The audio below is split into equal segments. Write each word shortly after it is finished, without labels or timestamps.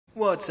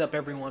What's up,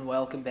 everyone?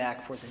 Welcome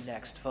back for the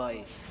next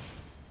fight.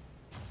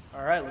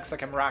 Alright, looks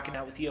like I'm rocking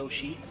out with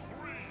Yoshi.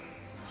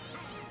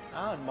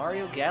 And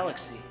Mario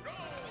Galaxy.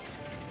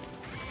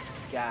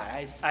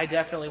 God, I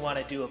definitely want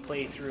to do a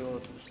playthrough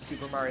of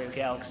Super Mario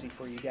Galaxy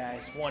for you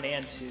guys, 1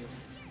 and 2.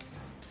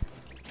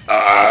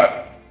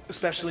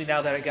 Especially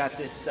now that I got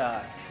this,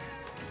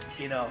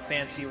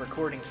 fancy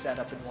recording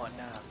setup and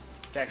whatnot.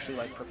 It's actually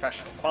like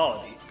professional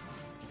quality.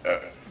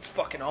 It's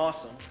fucking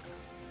awesome.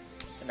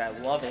 And I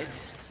love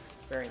it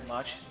very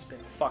much. It's been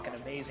fucking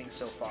amazing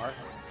so far.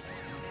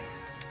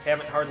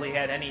 Haven't hardly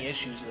had any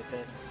issues with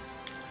it.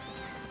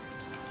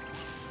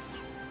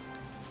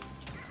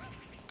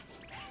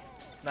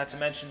 Not to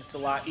mention it's a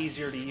lot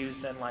easier to use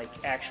than like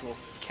actual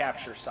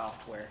capture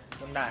software,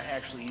 because I'm not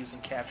actually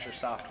using capture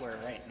software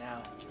right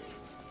now.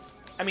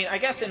 I mean, I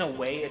guess in a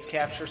way it's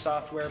capture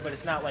software, but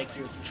it's not like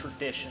your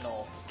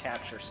traditional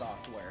capture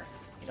software,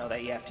 you know,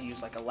 that you have to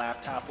use like a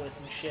laptop with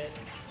and shit.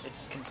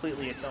 It's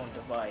completely its own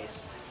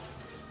device.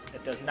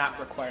 It does not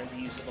require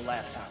the use of a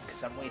laptop,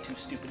 because I'm way too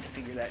stupid to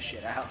figure that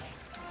shit out.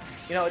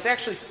 You know, it's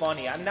actually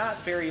funny. I'm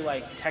not very,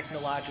 like,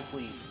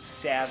 technologically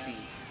savvy,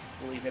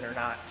 believe it or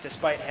not,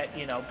 despite,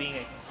 you know, being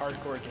a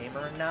hardcore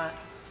gamer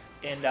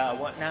and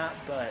whatnot,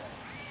 but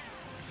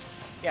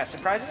yeah,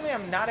 surprisingly,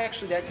 I'm not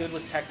actually that good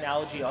with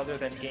technology other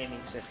than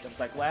gaming systems.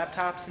 Like,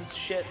 laptops and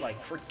shit, like,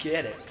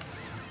 forget it.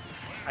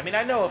 I mean,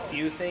 I know a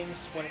few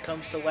things when it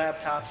comes to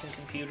laptops and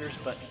computers,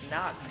 but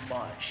not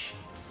much.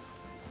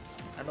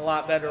 I'm a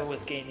lot better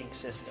with gaming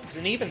systems,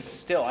 and even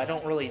still, I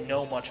don't really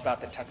know much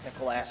about the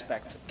technical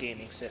aspects of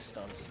gaming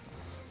systems.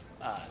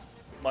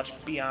 Much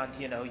beyond,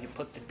 you know, you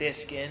put the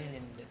disc in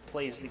and it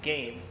plays the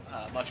game.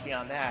 Much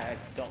beyond that, I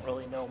don't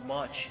really know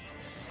much.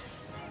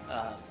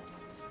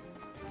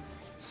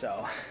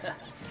 So,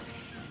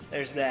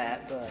 there's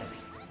that, but...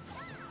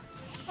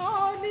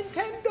 Oh,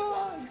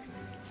 Nintendo!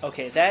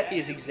 Okay, that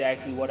is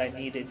exactly what I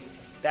needed.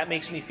 That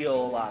makes me feel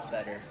a lot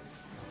better.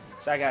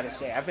 So I gotta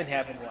say, I've been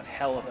having one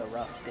hell of a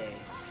rough day.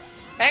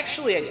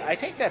 Actually, I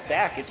take that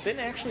back. It's been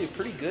actually a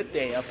pretty good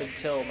day up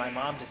until my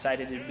mom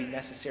decided it would be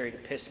necessary to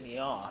piss me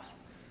off.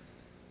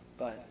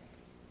 But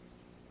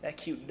that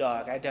cute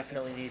dog, I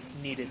definitely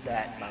needed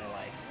that in my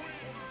life.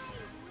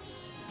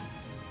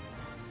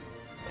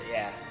 But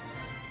yeah.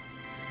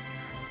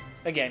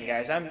 Again,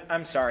 guys,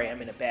 I'm sorry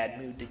I'm in a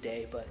bad mood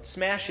today, but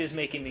Smash is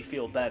making me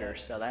feel better,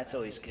 so that's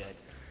always good.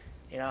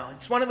 You know,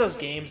 it's one of those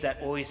games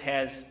that always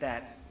has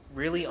that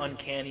really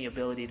uncanny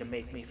ability to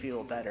make me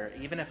feel better,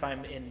 even if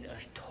I'm in a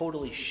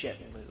totally shit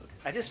mood.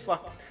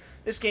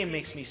 This game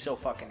makes me so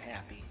fucking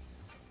happy.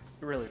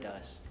 It really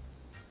does.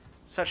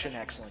 Such an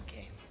excellent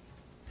game.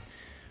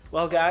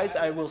 Well, guys,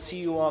 I will see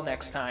you all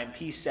next time.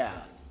 Peace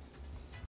out.